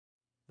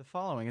The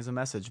following is a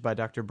message by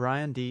Dr.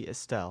 Brian D.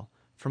 Estelle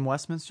from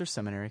Westminster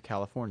Seminary,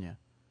 California.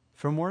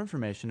 For more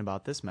information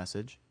about this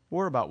message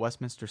or about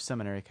Westminster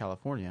Seminary,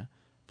 California,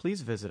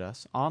 please visit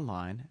us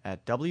online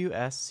at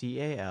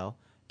wscal.edu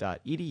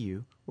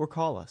or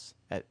call us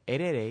at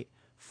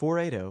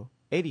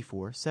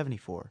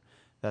 888-480-8474.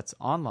 That's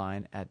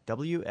online at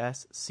wscal.edu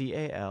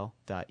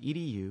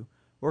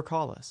or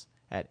call us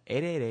at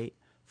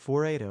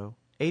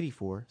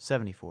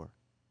 888-480-8474.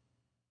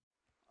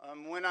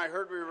 When I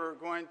heard we were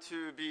going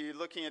to be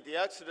looking at the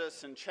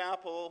Exodus in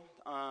chapel,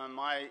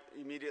 I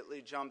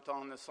immediately jumped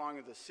on the Song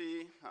of the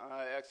Sea,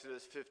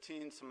 Exodus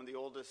 15, some of the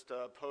oldest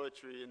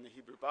poetry in the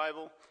Hebrew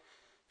Bible.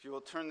 If you will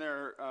turn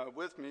there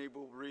with me,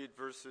 we'll read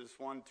verses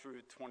 1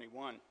 through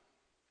 21.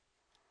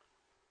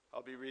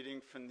 I'll be reading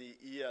from the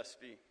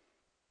ESV.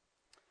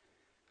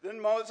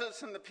 Then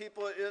Moses and the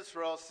people of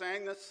Israel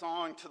sang this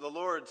song to the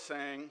Lord,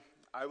 saying,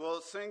 I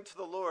will sing to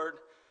the Lord,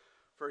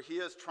 for he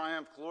has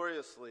triumphed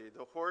gloriously.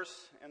 The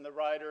horse and the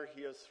rider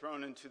he has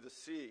thrown into the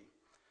sea.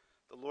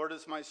 The Lord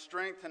is my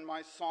strength and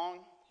my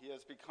song. He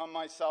has become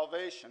my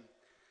salvation.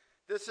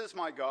 This is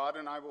my God,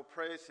 and I will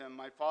praise him,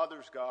 my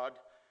father's God,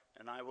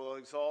 and I will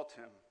exalt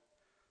him.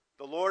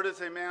 The Lord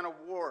is a man of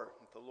war.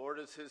 The Lord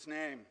is his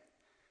name.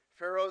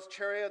 Pharaoh's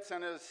chariots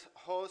and his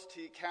host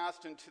he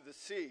cast into the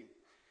sea,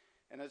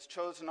 and his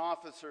chosen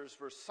officers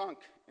were sunk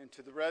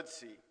into the Red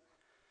Sea.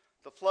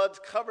 The floods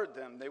covered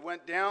them. They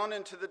went down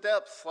into the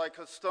depths like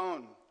a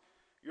stone.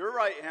 Your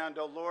right hand,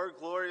 O Lord,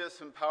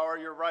 glorious in power,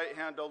 your right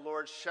hand, O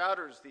Lord,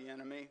 shatters the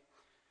enemy.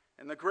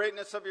 In the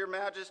greatness of your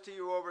majesty,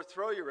 you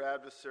overthrow your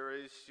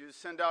adversaries. You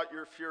send out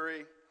your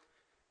fury.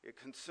 It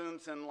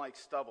consumes them like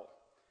stubble.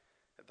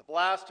 At the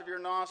blast of your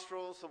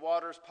nostrils, the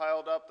waters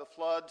piled up. The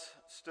floods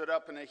stood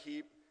up in a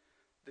heap.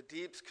 The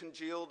deeps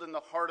congealed in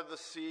the heart of the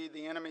sea.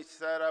 The enemy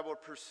said, I will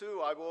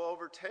pursue, I will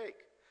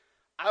overtake.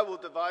 I will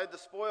divide the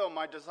spoil,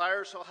 my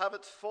desire shall have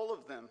its full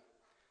of them.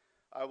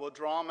 I will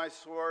draw my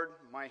sword,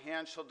 my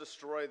hand shall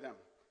destroy them.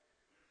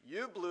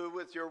 You blew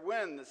with your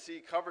wind, the sea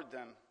covered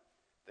them.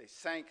 They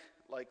sank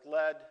like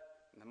lead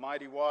in the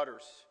mighty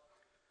waters.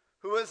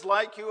 Who is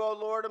like you, O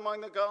Lord,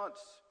 among the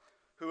gods?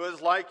 Who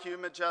is like you,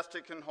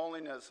 majestic in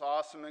holiness,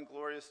 awesome in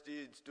glorious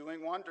deeds,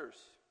 doing wonders?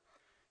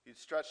 You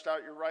stretched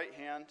out your right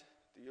hand,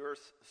 the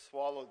earth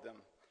swallowed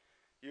them.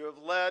 You have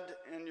led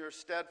in your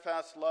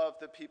steadfast love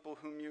the people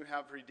whom you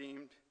have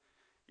redeemed.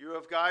 You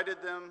have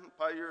guided them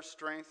by your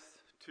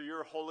strength to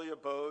your holy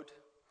abode.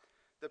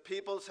 The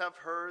peoples have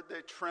heard,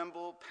 they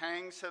tremble.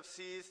 Pangs have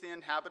seized the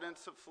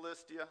inhabitants of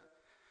Philistia.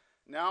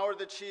 Now are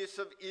the chiefs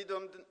of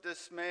Edom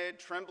dismayed.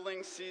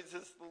 Trembling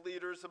seizes the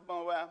leaders of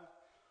Moab.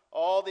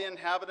 All the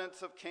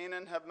inhabitants of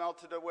Canaan have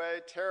melted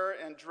away. Terror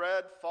and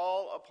dread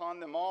fall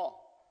upon them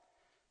all.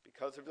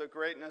 Because of the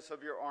greatness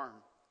of your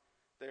arm,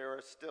 they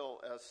are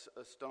still as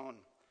a stone.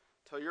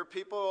 Till your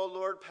people, O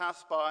Lord,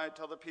 pass by,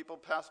 till the people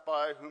pass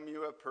by whom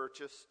you have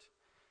purchased.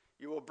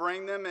 You will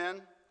bring them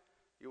in.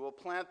 You will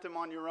plant them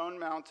on your own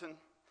mountain,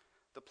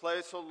 the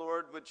place, O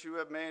Lord, which you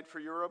have made for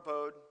your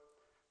abode,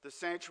 the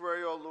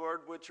sanctuary, O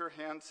Lord, which your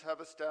hands have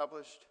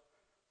established.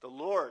 The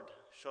Lord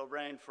shall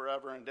reign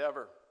forever and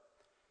ever.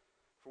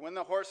 For when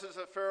the horses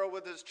of Pharaoh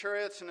with his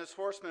chariots and his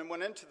horsemen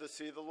went into the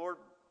sea, the Lord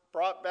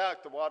brought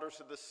back the waters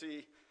of the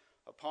sea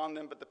upon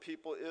them, but the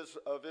people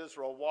of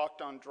Israel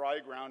walked on dry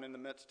ground in the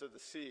midst of the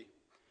sea.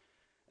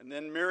 And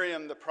then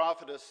Miriam, the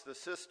prophetess, the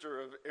sister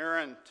of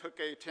Aaron, took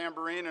a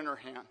tambourine in her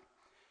hand,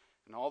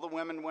 and all the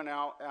women went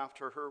out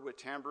after her with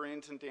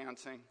tambourines and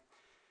dancing.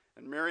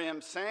 And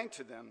Miriam sang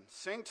to them,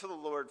 Sing to the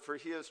Lord, for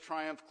he has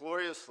triumphed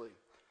gloriously.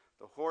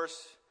 The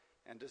horse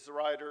and his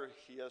rider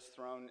he has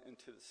thrown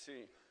into the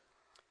sea.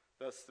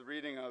 Thus the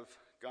reading of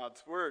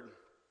God's word.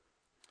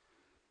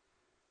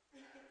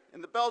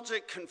 In the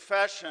Belgic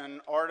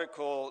Confession,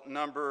 article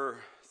number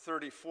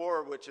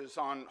 34, which is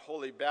on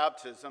holy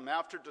baptism,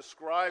 after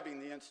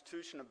describing the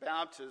institution of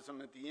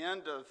baptism, at the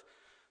end of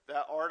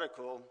that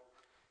article,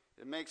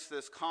 it makes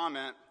this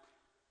comment,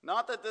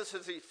 not that this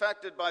is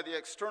effected by the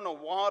external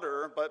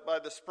water, but by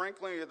the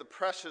sprinkling of the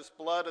precious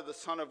blood of the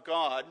Son of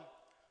God,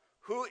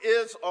 who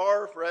is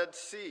our Red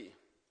Sea,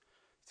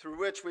 through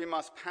which we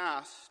must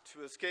pass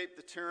to escape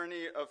the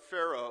tyranny of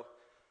Pharaoh,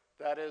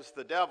 that is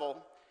the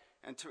devil,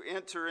 and to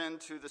enter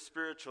into the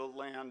spiritual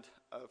land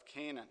of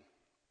Canaan.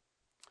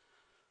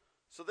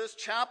 So this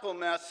chapel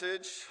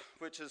message,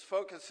 which is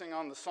focusing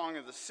on the Song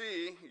of the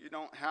Sea, you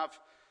don't have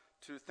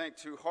to think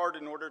too hard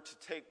in order to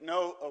take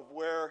note of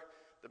where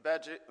the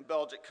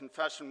Belgic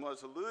Confession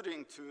was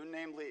alluding to,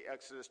 namely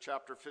Exodus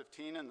chapter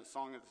 15 and the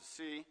Song of the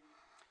Sea,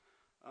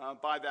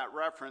 by that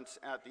reference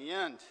at the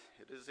end.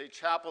 It is a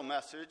chapel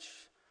message,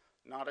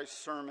 not a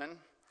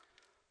sermon.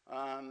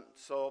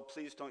 So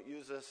please don't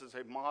use this as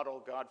a model,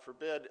 God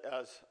forbid,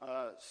 as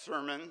a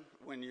sermon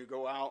when you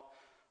go out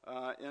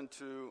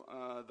into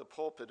the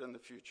pulpit in the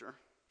future.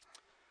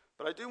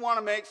 But I do want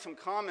to make some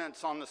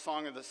comments on the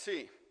Song of the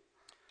Sea.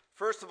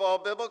 First of all,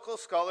 biblical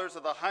scholars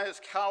of the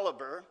highest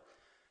caliber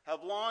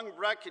have long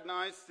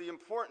recognized the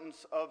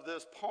importance of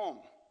this poem.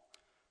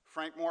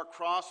 Frank Moore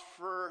Cross,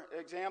 for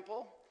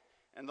example,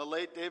 and the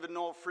late David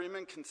Noel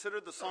Freeman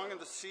considered the Song of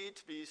the Sea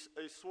to be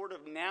a sort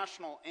of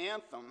national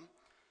anthem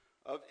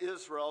of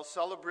Israel,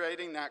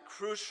 celebrating that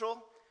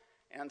crucial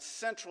and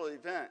central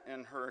event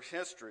in her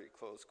history,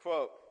 close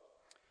quote.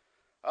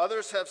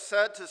 Others have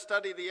said to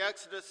study the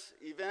Exodus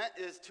event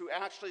is to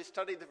actually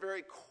study the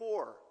very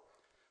core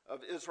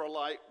of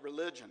Israelite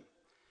religion.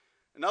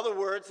 In other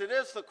words, it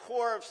is the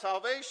core of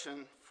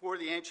salvation for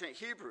the ancient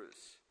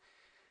Hebrews.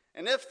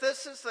 And if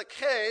this is the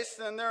case,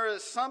 then there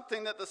is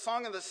something that the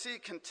Song of the Sea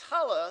can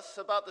tell us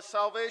about the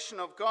salvation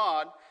of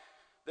God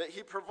that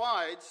he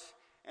provides,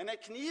 and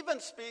it can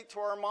even speak to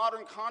our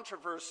modern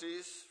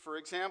controversies, for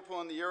example,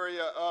 in the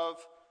area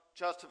of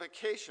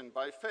justification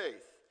by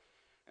faith,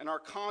 and our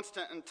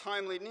constant and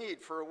timely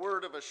need for a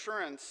word of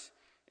assurance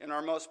in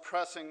our most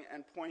pressing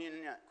and poignant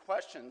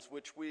questions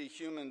which we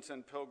humans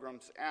and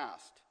pilgrims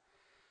asked.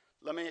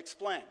 Let me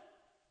explain.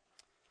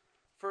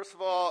 First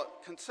of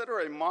all, consider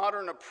a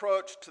modern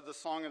approach to the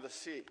Song of the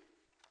Sea.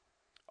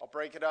 I'll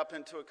break it up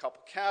into a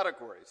couple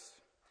categories.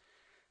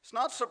 It's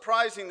not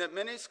surprising that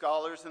many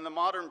scholars in the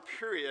modern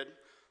period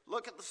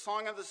look at the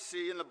Song of the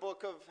Sea in the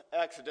book of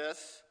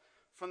Exodus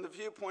from the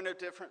viewpoint of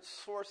different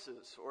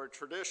sources or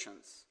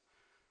traditions.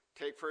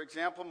 Take, for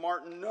example,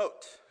 Martin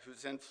Note,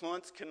 whose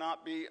influence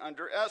cannot be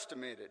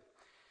underestimated.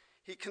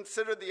 He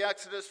considered the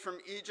Exodus from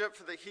Egypt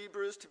for the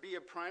Hebrews to be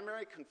a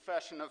primary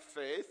confession of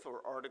faith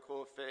or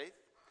article of faith.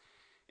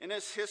 In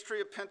his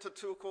history of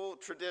Pentateuchal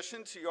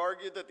traditions, he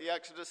argued that the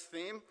Exodus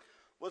theme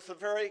was the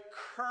very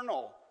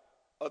kernel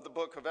of the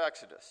book of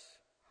Exodus.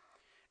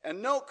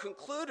 And Note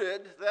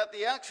concluded that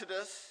the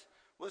Exodus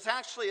was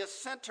actually a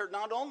center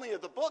not only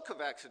of the book of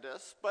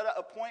Exodus, but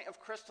a point of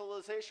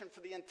crystallization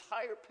for the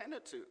entire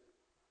Pentateuch.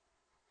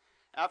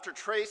 After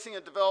tracing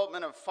a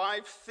development of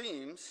 5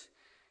 themes,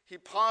 he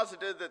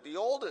posited that the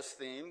oldest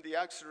theme, the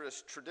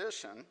Exodus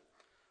tradition,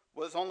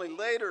 was only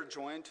later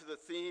joined to the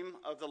theme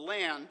of the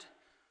land,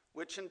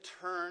 which in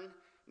turn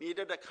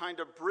needed a kind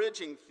of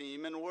bridging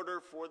theme in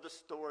order for the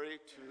story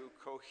to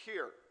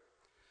cohere.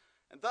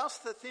 And thus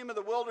the theme of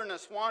the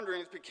wilderness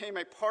wanderings became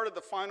a part of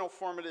the final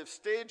formative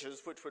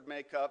stages, which would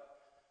make up,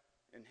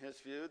 in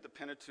his view, the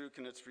Pentateuch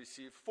in its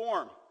received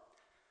form.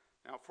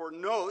 Now, for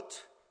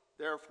Note,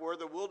 therefore,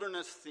 the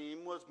wilderness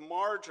theme was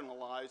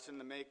marginalized in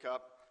the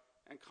makeup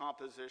and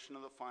composition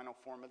of the final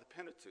form of the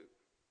Pentateuch.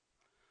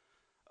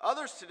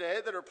 Others today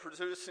that are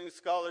producing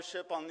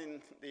scholarship on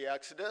the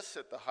Exodus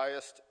at the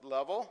highest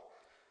level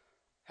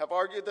have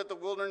argued that the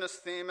wilderness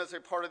theme as a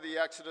part of the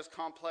Exodus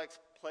complex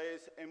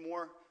plays a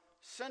more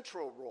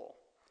central role.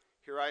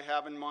 Here I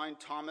have in mind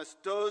Thomas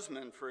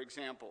Dozeman, for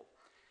example.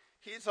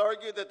 He's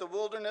argued that the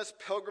wilderness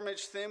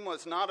pilgrimage theme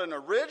was not an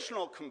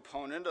original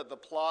component of the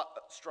plot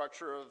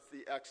structure of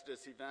the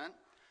Exodus event,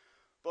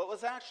 but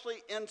was actually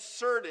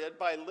inserted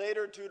by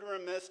later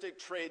Deuteronomistic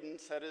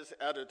traditions, that is,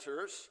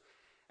 editors,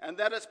 and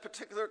that its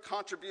particular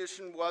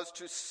contribution was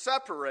to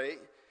separate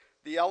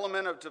the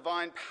element of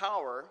divine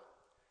power,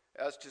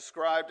 as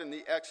described in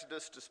the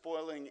Exodus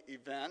despoiling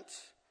event,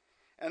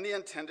 and the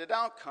intended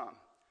outcome,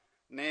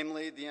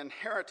 namely the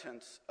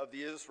inheritance of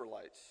the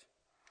Israelites.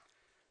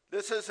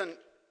 This is an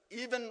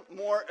even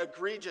more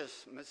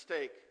egregious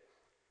mistake,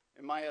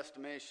 in my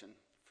estimation,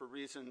 for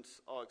reasons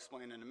I'll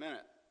explain in a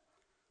minute.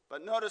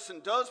 But notice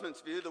in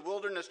Dozeman's view, the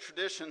wilderness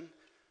tradition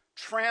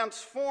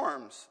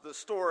transforms the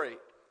story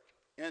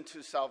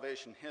into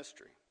salvation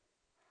history.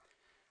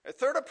 A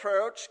third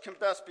approach can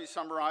best be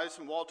summarized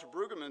in Walter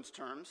Brueggemann's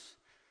terms,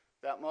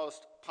 that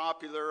most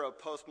popular of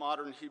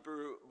postmodern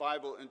Hebrew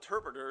Bible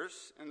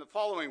interpreters, in the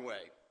following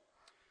way.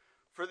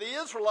 For the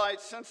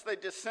Israelites, since they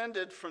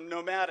descended from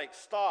nomadic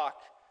stock,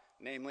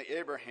 namely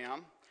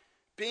Abraham,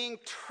 being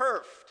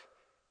turfed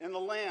in the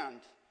land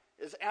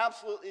is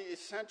absolutely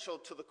essential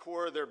to the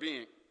core of their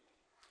being.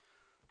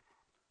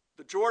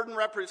 The Jordan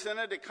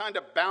represented a kind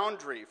of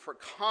boundary for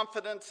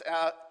confidence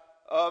at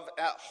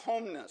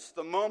homeness,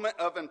 the moment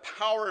of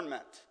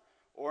empowerment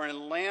or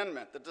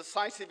enlandment, the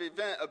decisive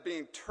event of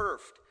being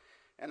turfed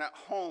and at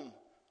home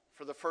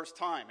for the first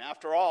time.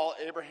 After all,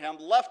 Abraham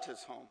left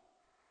his home.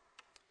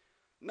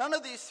 None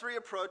of these 3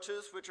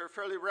 approaches, which are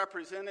fairly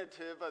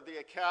representative of the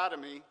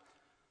academy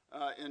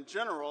in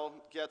general,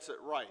 gets it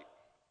right.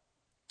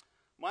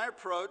 My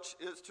approach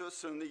is to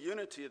assume the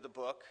unity of the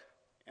book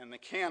and the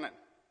canon.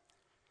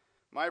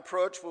 My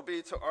approach will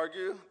be to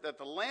argue that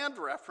the land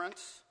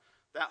reference,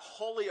 that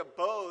holy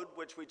abode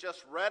which we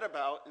just read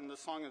about in the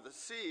Song of the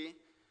Sea,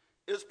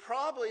 is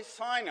probably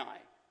Sinai,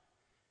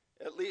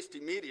 at least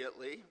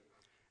immediately,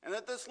 and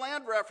that this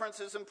land reference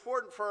is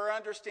important for our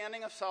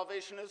understanding of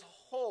salvation as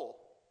a whole.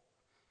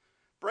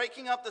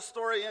 Breaking up the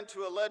story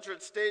into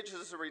alleged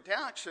stages of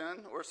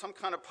redaction, or some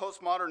kind of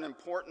postmodern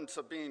importance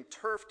of being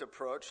turfed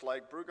approach,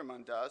 like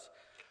Brueggemann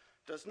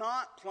does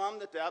not plumb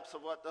the depths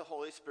of what the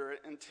Holy Spirit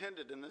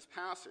intended in this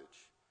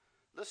passage.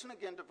 Listen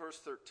again to verse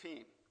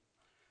 13.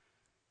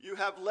 You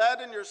have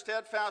led in your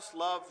steadfast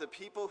love the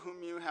people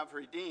whom you have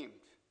redeemed.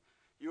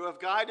 You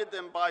have guided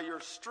them by your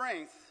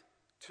strength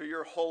to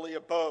your holy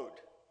abode.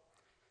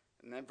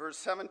 And then verse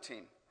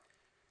 17.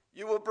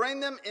 You will bring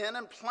them in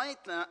and plant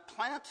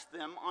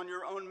them on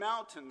your own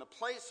mountain, the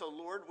place, O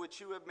Lord,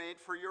 which you have made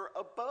for your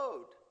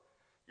abode,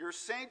 your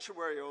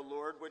sanctuary, O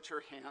Lord, which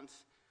your hands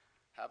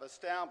have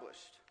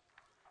established.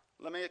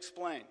 Let me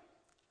explain.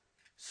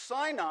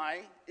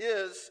 Sinai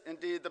is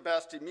indeed the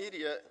best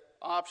immediate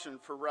option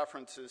for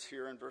references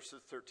here in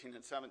verses 13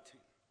 and 17.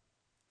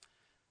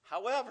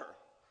 However,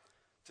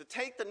 to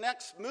take the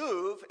next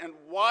move and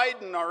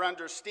widen our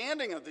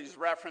understanding of these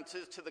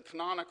references to the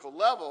canonical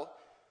level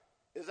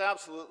is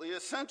absolutely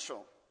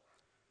essential.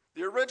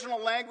 The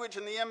original language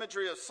and the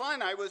imagery of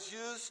Sinai was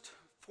used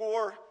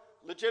for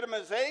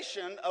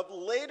legitimization of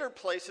later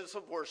places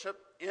of worship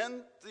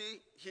in the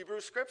Hebrew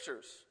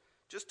Scriptures.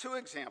 Just two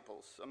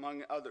examples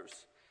among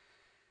others.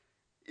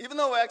 Even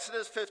though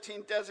Exodus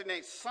 15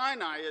 designates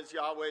Sinai as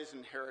Yahweh's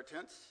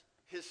inheritance,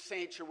 his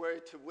sanctuary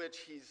to which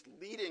he's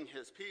leading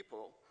his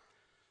people,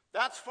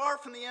 that's far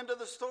from the end of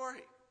the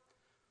story.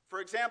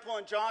 For example,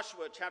 in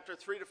Joshua chapter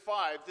 3 to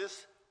 5,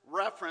 this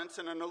reference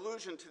and an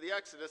allusion to the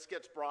Exodus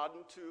gets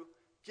broadened to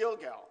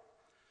Gilgal.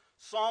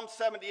 Psalm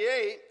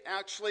 78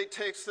 actually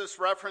takes this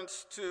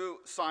reference to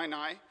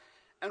Sinai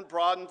and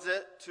broadens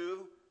it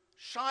to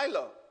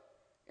Shiloh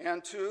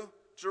and to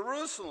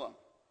Jerusalem,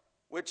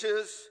 which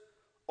is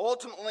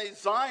ultimately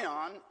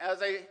Zion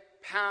as a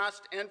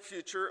past and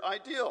future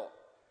ideal.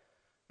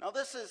 Now,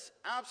 this is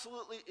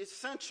absolutely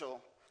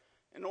essential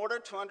in order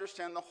to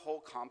understand the whole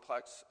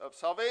complex of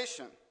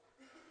salvation,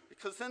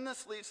 because then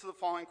this leads to the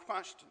following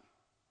question.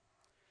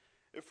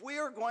 If we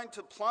are going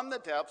to plumb the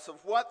depths of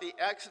what the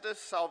Exodus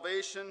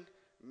salvation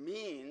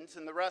means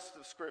in the rest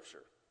of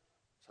Scripture,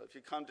 so if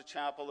you come to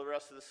chapel the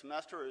rest of the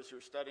semester or as you're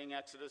studying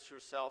Exodus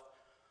yourself,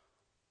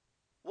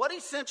 what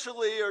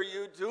essentially are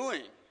you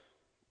doing?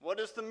 What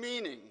is the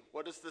meaning?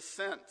 What is the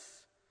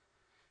sense?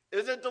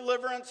 Is it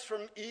deliverance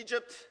from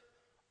Egypt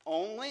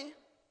only?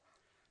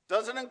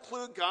 Does it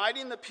include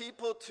guiding the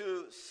people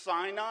to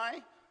Sinai,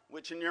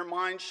 which in your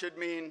mind should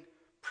mean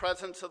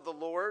presence of the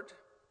Lord?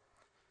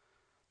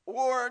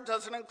 Or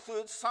does it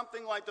include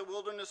something like the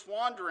wilderness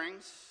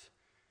wanderings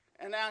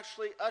and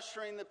actually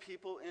ushering the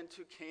people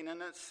into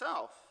Canaan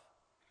itself?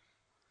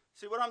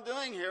 See, what I'm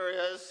doing here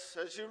is,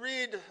 as you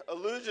read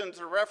allusions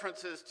or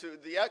references to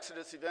the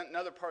Exodus event in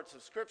other parts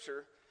of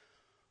Scripture,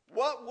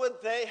 what would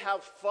they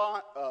have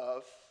thought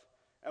of,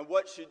 and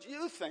what should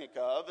you think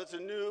of as a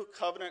new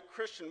covenant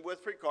Christian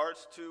with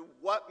regards to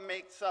what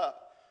makes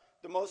up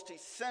the most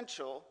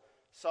essential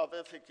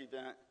salvific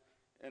event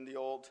in the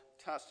Old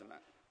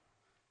Testament?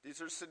 These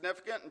are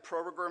significant and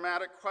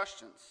programmatic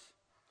questions.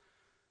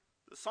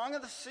 The Song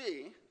of the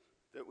Sea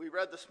that we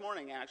read this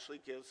morning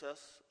actually gives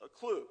us a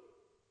clue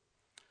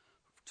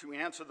to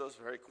answer those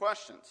very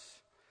questions.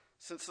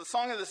 Since the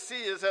Song of the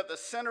Sea is at the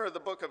center of the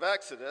book of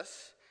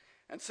Exodus,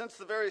 and since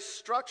the very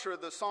structure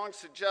of the song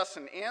suggests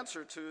an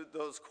answer to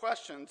those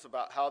questions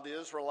about how the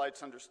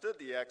Israelites understood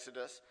the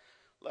Exodus,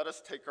 let us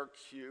take our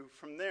cue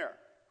from there.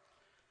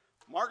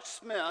 Mark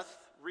Smith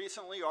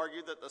recently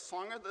argued that the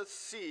Song of the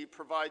Sea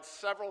provides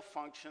several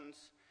functions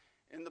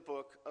in the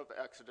book of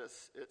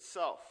Exodus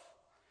itself.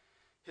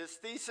 His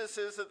thesis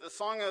is that the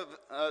Song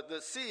of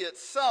the Sea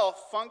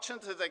itself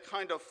functions as a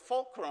kind of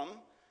fulcrum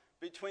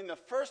between the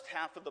first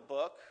half of the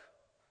book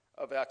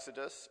of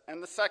Exodus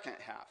and the second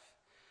half.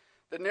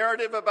 The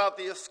narrative about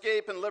the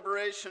escape and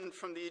liberation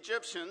from the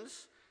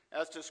Egyptians,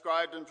 as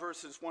described in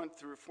verses 1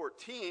 through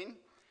 14,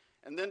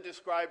 and then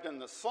described in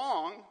the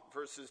song,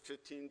 verses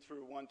 15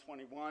 through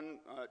 121,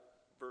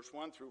 verse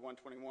 1 through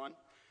 121,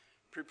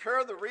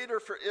 prepare the reader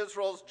for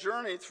Israel's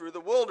journey through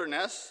the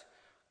wilderness,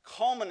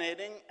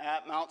 culminating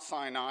at Mount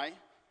Sinai,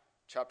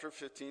 chapter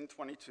 15,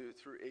 22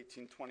 through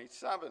 18,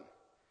 27.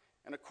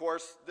 And of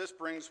course, this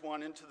brings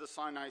one into the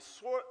Sinai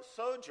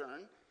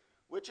sojourn,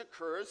 which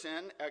occurs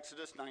in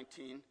Exodus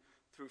 19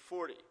 through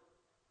 40.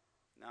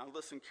 Now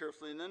listen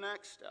carefully in the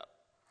next step.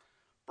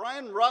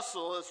 Brian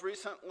Russell has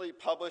recently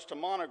published a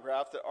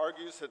monograph that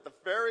argues that the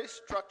very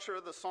structure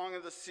of the Song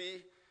of the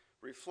Sea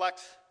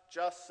reflects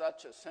just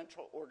such a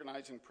central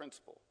organizing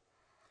principle.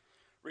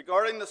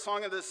 Regarding the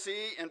Song of the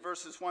Sea in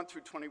verses 1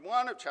 through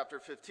 21 of chapter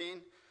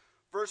 15,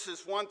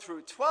 verses 1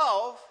 through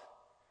 12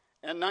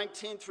 and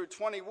 19 through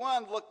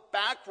 21 look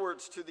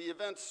backwards to the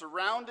events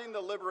surrounding the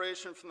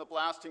liberation from the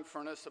blasting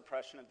furnace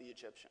oppression of the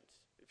Egyptians.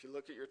 If you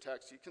look at your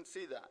text, you can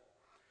see that.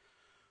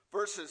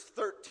 Verses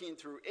 13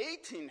 through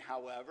 18,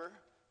 however,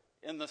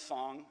 in the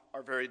song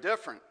are very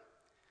different.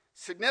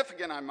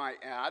 Significant, I might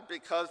add,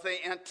 because they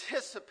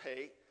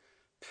anticipate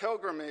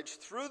pilgrimage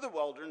through the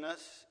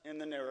wilderness in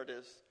the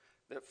narratives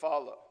that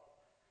follow.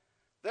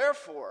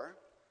 Therefore,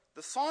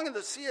 the Song of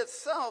the Sea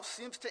itself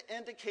seems to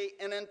indicate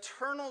an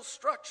internal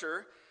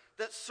structure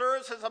that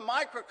serves as a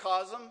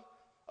microcosm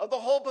of the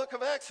whole book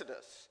of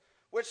Exodus,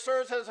 which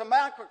serves as a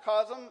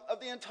macrocosm of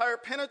the entire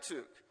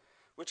Pentateuch,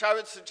 which I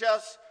would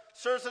suggest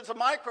serves as a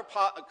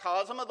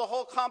microcosm of the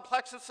whole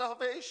complex of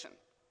salvation,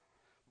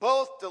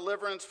 both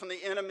deliverance from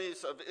the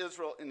enemies of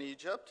Israel in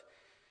Egypt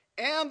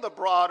and the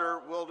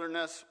broader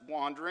wilderness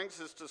wanderings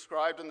as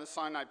described in the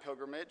Sinai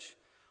pilgrimage,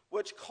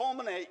 which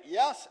culminate,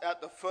 yes, at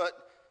the foot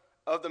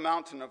of the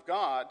mountain of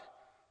God,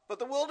 But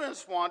the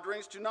wilderness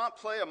wanderings do not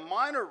play a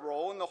minor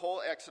role in the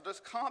whole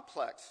Exodus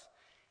complex.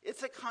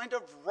 It's a kind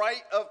of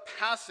rite of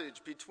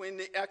passage between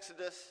the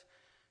Exodus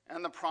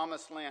and the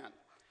Promised Land.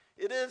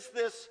 It is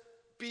this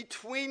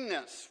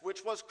betweenness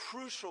which was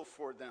crucial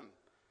for them.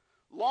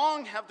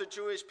 Long have the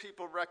Jewish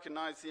people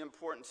recognized the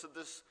importance of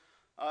this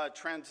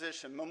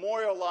transition,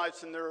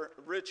 memorialized in their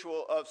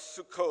ritual of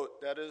Sukkot,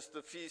 that is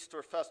the feast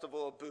or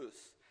festival of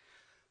booths.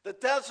 The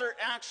desert,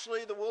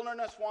 actually, the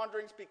wilderness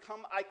wanderings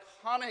become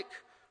iconic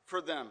for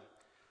them.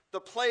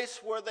 The place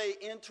where they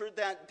entered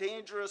that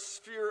dangerous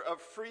sphere of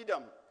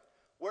freedom,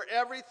 where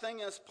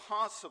everything is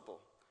possible.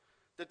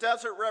 The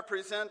desert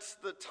represents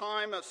the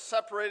time of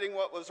separating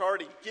what was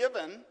already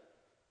given,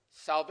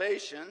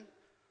 salvation,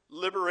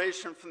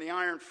 liberation from the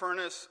iron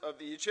furnace of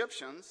the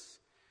Egyptians,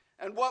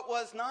 and what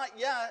was not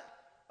yet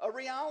a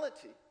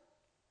reality,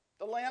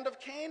 the land of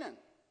Canaan.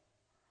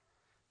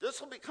 This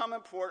will become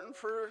important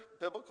for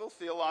biblical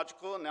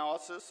theological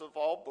analysis of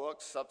all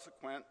books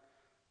subsequent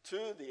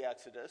to the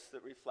Exodus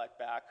that reflect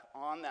back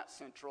on that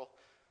central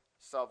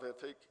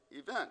salvific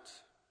event.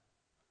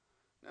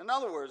 In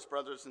other words,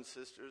 brothers and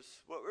sisters,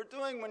 what we're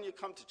doing when you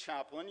come to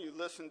chapel and you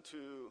listen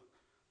to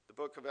the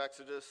book of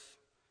Exodus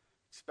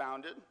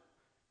expounded,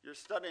 you're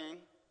studying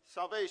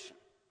salvation.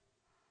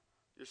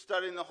 You're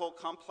studying the whole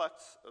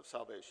complex of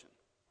salvation.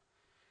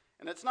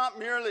 And it's not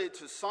merely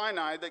to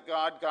Sinai that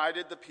God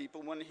guided the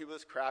people when he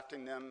was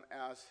crafting them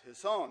as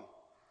his own.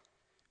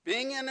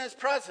 Being in his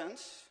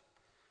presence,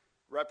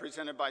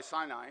 represented by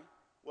Sinai,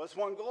 was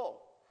one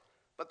goal.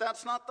 But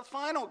that's not the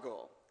final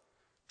goal.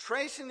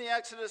 Tracing the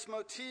Exodus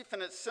motif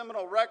and its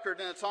seminal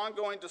record and its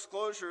ongoing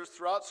disclosures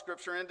throughout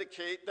Scripture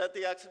indicate that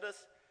the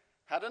Exodus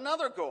had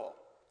another goal.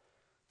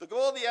 The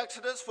goal of the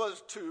Exodus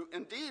was to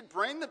indeed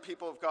bring the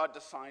people of God to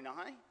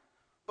Sinai,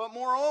 but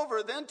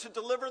moreover, then to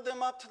deliver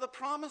them up to the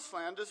Promised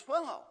Land as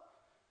well.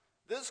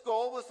 This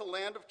goal was the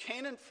land of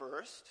Canaan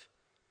first.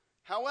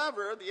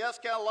 However, the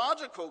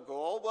eschatological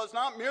goal was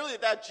not merely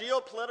that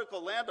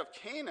geopolitical land of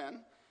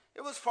Canaan,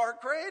 it was far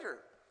greater.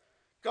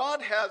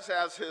 God has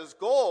as his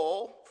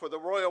goal for the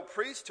royal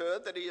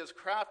priesthood that he is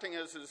crafting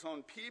as his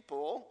own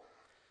people,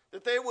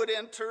 that they would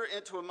enter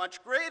into a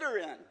much greater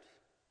end,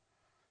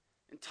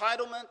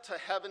 entitlement to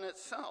heaven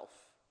itself.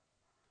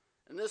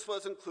 And this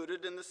was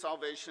included in the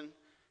salvation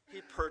he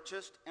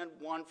purchased and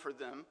won for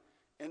them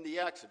in the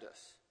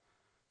Exodus.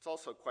 It's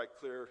also quite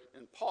clear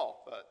in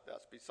Paul, but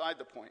that's beside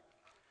the point.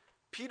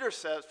 Peter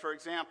says, for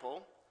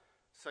example,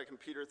 2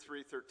 Peter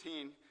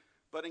 3:13,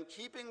 but in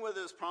keeping with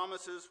his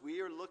promises,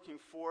 we are looking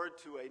forward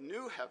to a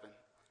new heaven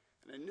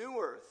and a new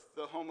earth,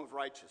 the home of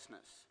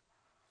righteousness.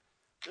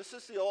 This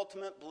is the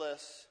ultimate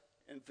bliss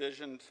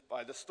envisioned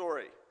by the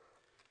story.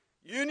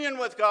 Union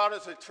with God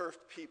as a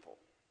turfed people.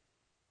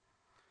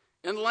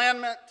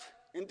 Enlandment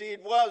indeed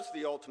was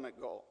the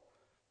ultimate goal,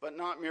 but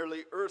not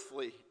merely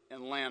earthly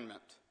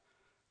enlandment.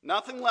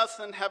 Nothing less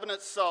than heaven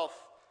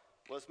itself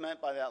was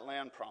meant by that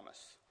land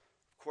promise.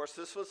 Of course,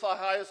 this was the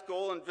highest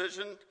goal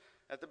envisioned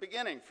at the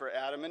beginning for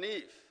Adam and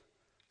Eve,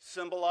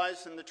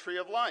 symbolized in the tree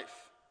of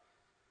life.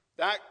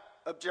 That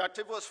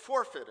objective was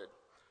forfeited,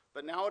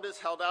 but now it is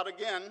held out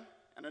again,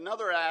 and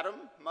another Adam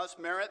must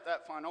merit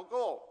that final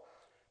goal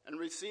and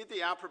receive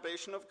the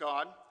approbation of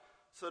God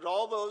so that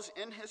all those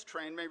in his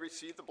train may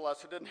receive the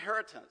blessed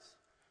inheritance.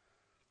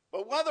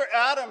 But whether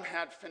Adam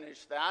had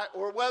finished that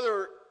or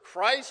whether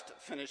Christ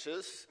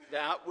finishes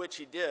that, which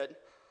he did,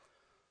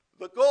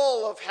 the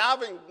goal of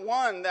having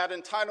won that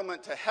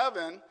entitlement to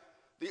heaven,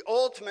 the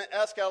ultimate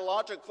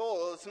eschatological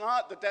goal, is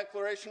not the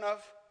declaration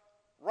of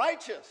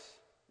righteous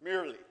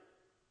merely.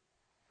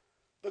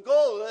 The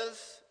goal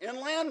is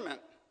enlandment.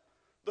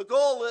 The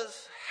goal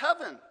is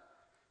heaven.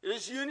 It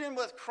is union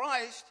with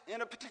Christ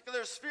in a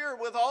particular sphere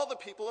with all the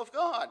people of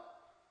God.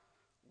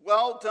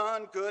 Well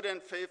done, good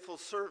and faithful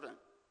servant.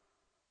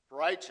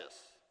 Righteous.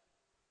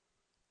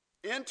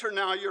 Enter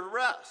now your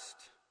rest.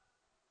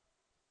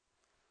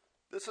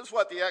 This is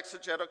what the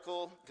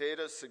exegetical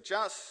data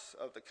suggests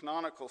of the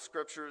canonical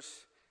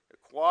scriptures. It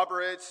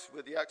corroborates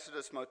with the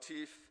Exodus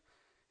motif.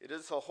 It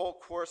is the whole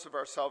course of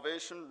our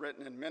salvation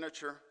written in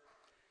miniature.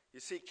 You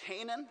see,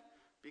 Canaan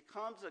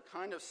becomes a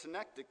kind of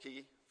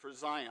synecdoche for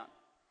Zion.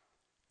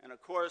 And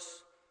of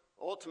course,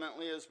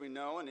 ultimately, as we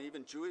know, and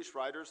even Jewish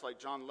writers like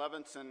John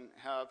Levinson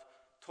have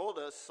told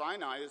us,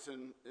 Sinai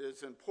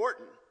is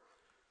important.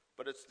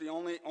 But it's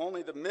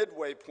only the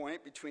midway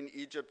point between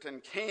Egypt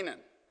and Canaan.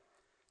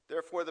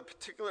 Therefore, the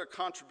particular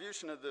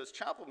contribution of this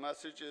chapel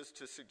message is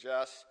to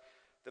suggest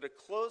that a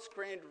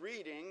close-grained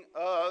reading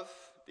of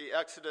the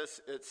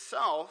Exodus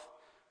itself,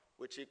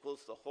 which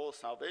equals the whole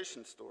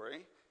salvation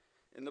story,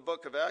 in the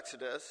book of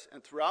Exodus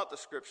and throughout the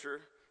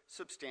scripture,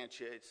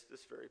 substantiates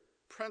this very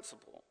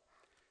principle.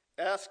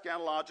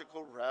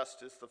 Eschatological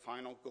rest is the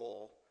final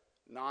goal,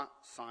 not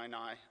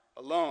Sinai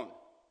alone.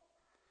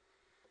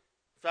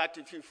 In fact,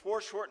 if you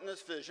foreshorten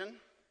this vision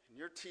in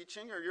your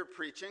teaching or your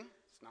preaching,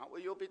 it's not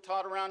what you'll be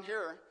taught around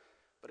here,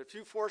 but if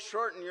you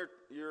foreshorten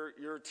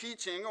your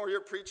teaching or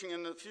your preaching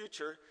in the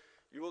future,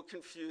 you will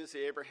confuse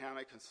the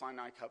Abrahamic and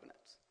Sinai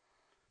covenants.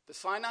 The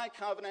Sinai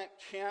covenant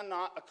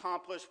cannot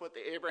accomplish what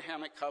the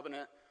Abrahamic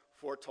covenant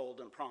foretold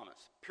and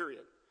promised,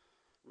 period.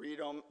 Read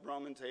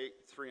Romans 8,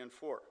 3 and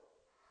 4.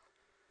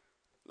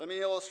 Let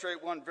me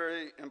illustrate one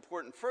very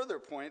important further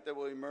point that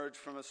will emerge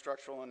from a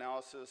structural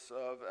analysis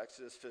of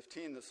Exodus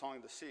 15, the Song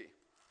of the Sea.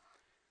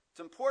 It's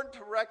important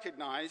to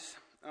recognize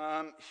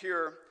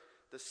here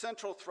the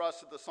central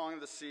thrust of the Song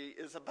of the Sea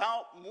is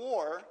about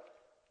more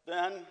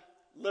than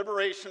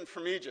liberation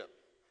from Egypt.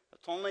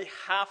 That's only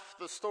half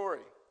the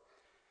story.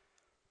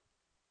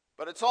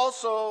 But it's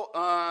also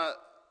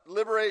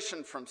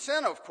liberation from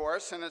sin, of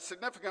course, and a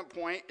significant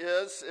point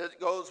is it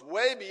goes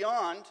way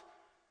beyond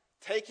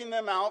taking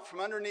them out from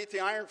underneath the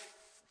iron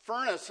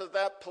furnace of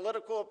that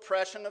political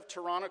oppression of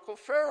tyrannical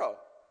Pharaoh.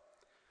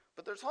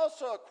 But there's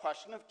also a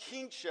question of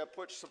kingship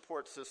which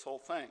supports this whole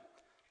thing.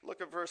 Look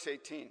at verse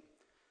 18.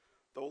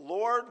 The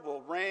Lord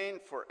will reign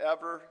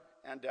forever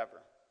and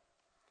ever.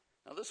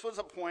 Now, this was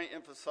a point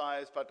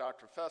emphasized by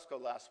Dr.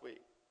 Fesco last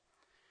week.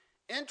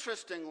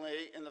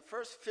 Interestingly, in the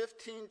first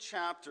 15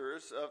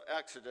 chapters of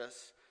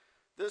Exodus,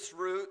 this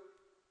root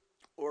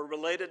or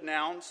related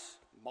nouns,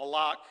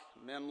 malak,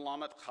 mem,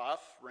 lamet,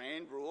 kaf,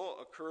 reign, rule,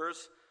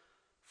 occurs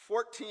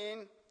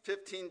 15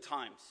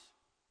 times.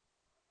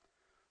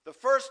 The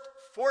first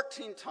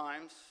 14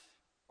 times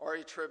are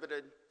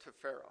attributed to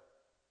Pharaoh.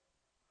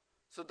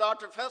 So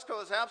Dr.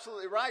 Fesco is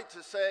absolutely right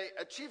to say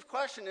a chief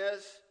question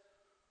is,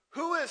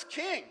 who is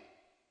king?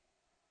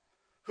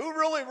 Who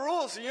really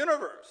rules the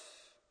universe?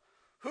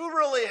 Who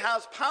really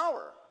has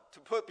power to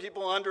put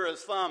people under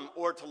his thumb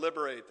or to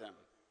liberate them?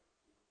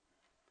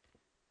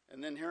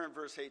 And then here in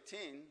verse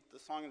 18, the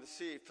Song of the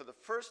Sea, for the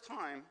first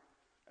time,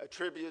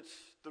 attributes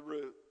the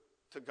root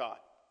to God.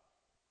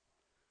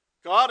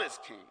 God is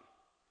king.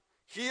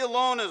 He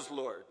alone is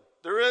Lord.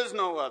 There is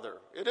no other.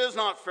 It is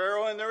not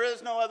Pharaoh, and there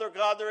is no other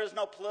God. There is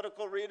no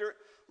political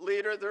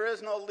leader. There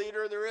is no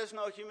leader. There is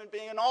no human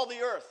being in all the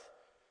earth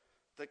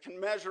that can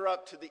measure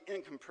up to the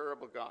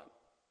incomparable God.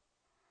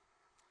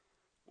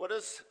 What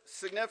is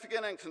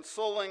significant and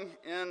consoling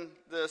in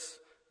this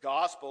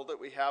gospel that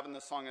we have in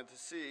the Song of the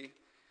Sea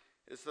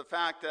is the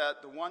fact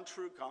that the one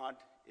true God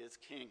is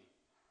king.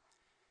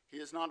 He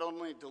is not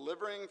only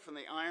delivering from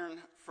the iron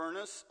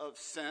furnace of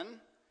sin,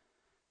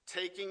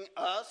 taking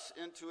us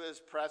into his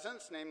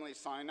presence, namely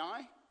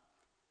Sinai,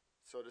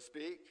 so to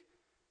speak,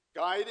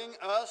 guiding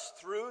us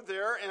through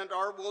their and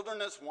our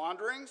wilderness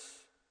wanderings.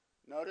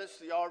 Notice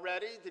the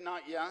already, the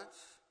not yet.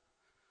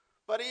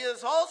 But he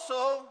is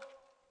also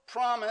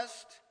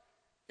promised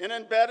in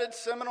embedded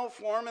seminal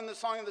form in the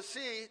Song of the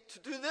Sea to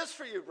do this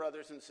for you,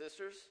 brothers and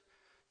sisters,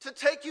 to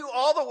take you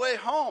all the way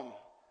home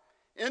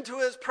into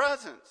his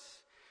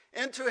presence,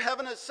 into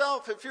heaven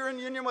itself. If you're in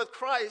union with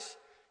Christ,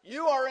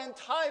 you are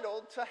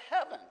entitled to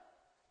heaven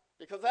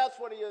because that's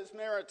what he has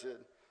merited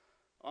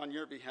on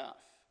your behalf.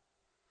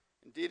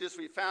 Indeed, as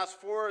we fast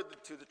forward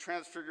to the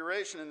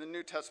transfiguration in the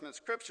New Testament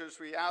scriptures,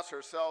 we ask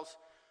ourselves,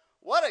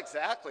 what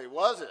exactly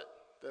was it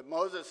that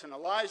Moses and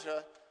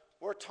Elijah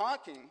were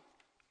talking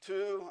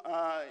to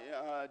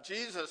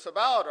Jesus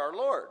about, our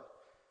Lord?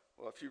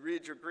 Well, if you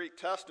read your Greek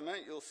Testament,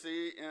 you'll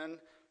see in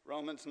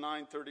Romans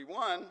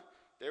 9:31,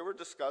 they were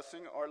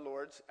discussing our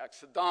Lord's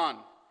exodon,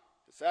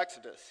 his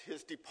exodus,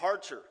 his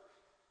departure,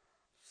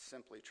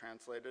 simply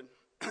translated,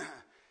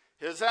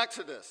 his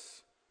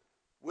exodus,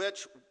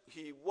 which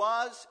he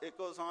was, it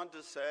goes on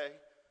to say,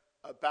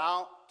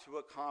 about to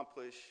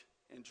accomplish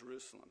in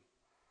Jerusalem.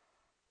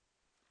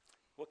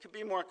 What could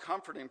be more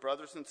comforting,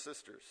 brothers and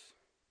sisters,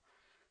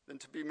 than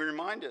to be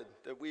reminded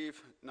that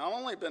we've not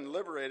only been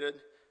liberated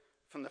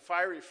from the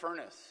fiery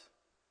furnace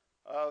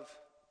of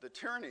the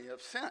tyranny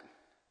of sin?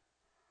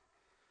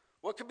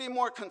 What could be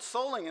more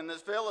consoling in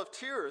this vale of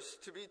tears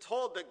to be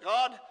told that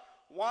God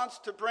wants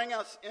to bring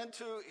us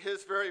into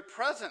his very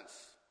presence,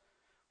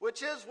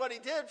 which is what he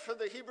did for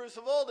the Hebrews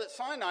of old at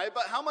Sinai,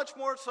 but how much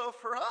more so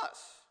for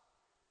us?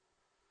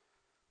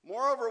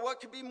 Moreover,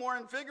 what could be more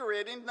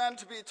invigorating than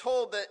to be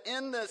told that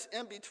in this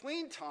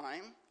in-between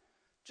time,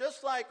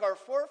 just like our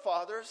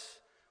forefathers,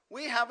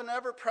 we have an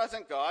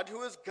ever-present God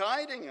who is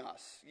guiding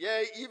us,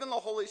 yea, even the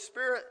Holy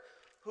Spirit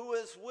who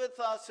is with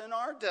us in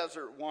our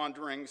desert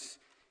wanderings,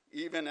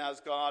 even as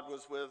God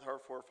was with our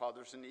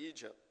forefathers in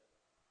Egypt.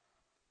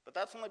 But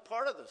that's only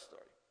part of the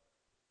story.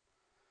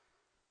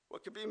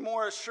 What could be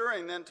more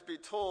assuring than to be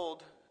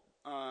told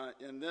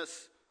in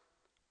this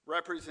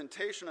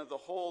representation of the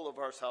whole of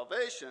our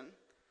salvation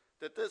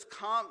that this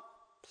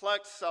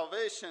complex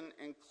salvation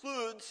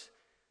includes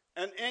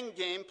an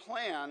end-game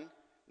plan,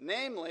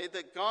 namely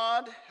that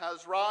God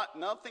has wrought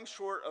nothing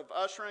short of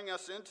ushering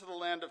us into the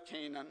land of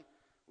Canaan,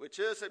 which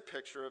is a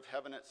picture of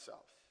heaven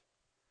itself.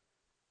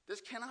 This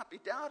cannot be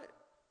doubted.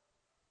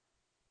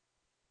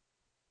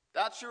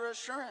 That's your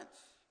assurance.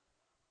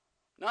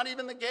 Not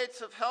even the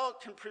gates of hell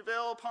can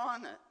prevail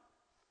upon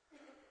it.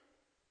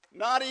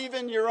 Not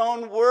even your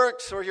own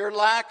works or your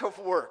lack of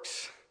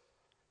works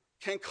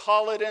can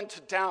call it into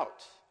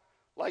doubt,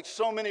 like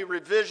so many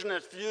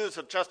revisionist views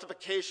of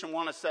justification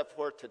want to set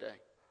forth today.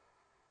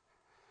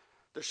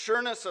 The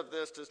sureness of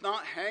this does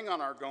not hang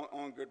on our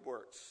own good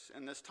works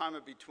in this time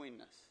of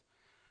betweenness.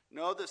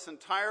 No, this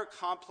entire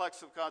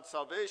complex of God's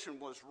salvation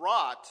was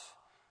wrought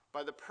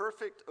by the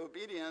perfect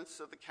obedience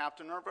of the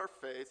captain of our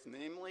faith,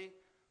 namely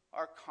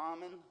our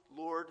common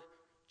Lord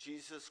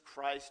Jesus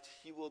Christ.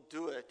 He will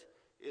do it.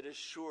 It is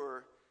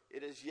sure.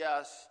 It is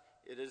yes.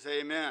 It is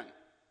amen.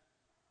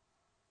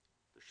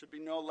 There should be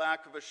no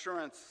lack of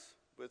assurance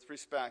with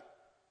respect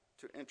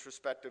to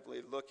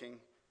introspectively looking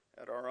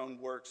at our own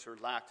works or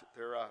lack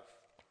thereof.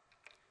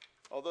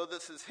 Although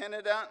this is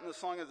hinted at in the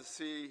Song of the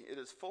Sea, it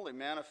is fully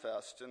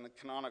manifest in the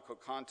canonical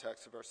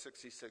context of our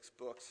 66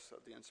 books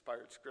of the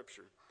inspired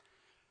Scripture.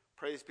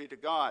 Praise be to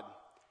God.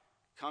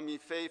 Come ye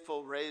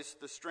faithful, raise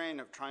the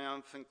strain of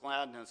triumphant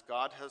gladness.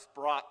 God has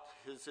brought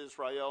his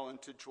Israel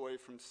into joy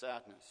from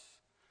sadness.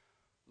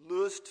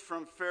 Loosed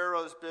from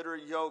Pharaoh's bitter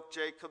yoke,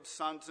 Jacob's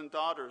sons and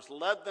daughters,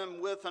 led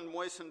them with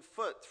unmoistened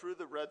foot through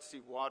the Red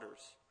Sea waters.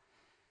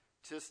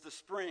 'Tis the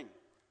spring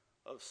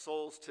of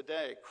souls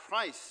today.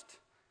 Christ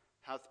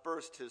hath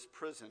burst his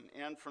prison,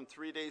 and from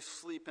 3 days'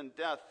 sleep and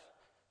death,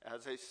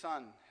 as a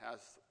sun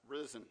hath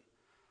risen.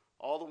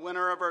 All the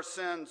winter of our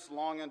sins,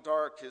 long and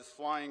dark, is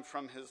flying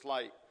from his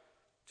light,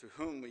 to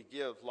whom we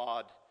give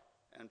laud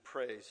and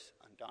praise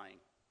undying.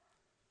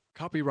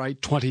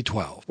 Copyright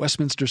 2012,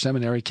 Westminster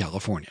Seminary,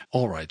 California.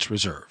 All rights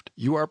reserved.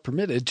 You are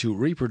permitted to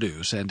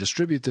reproduce and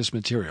distribute this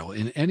material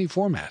in any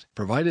format,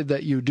 provided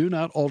that you do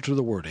not alter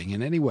the wording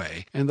in any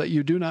way and that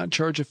you do not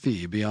charge a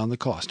fee beyond the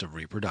cost of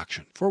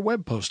reproduction. For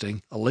web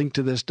posting, a link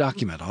to this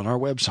document on our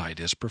website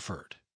is preferred.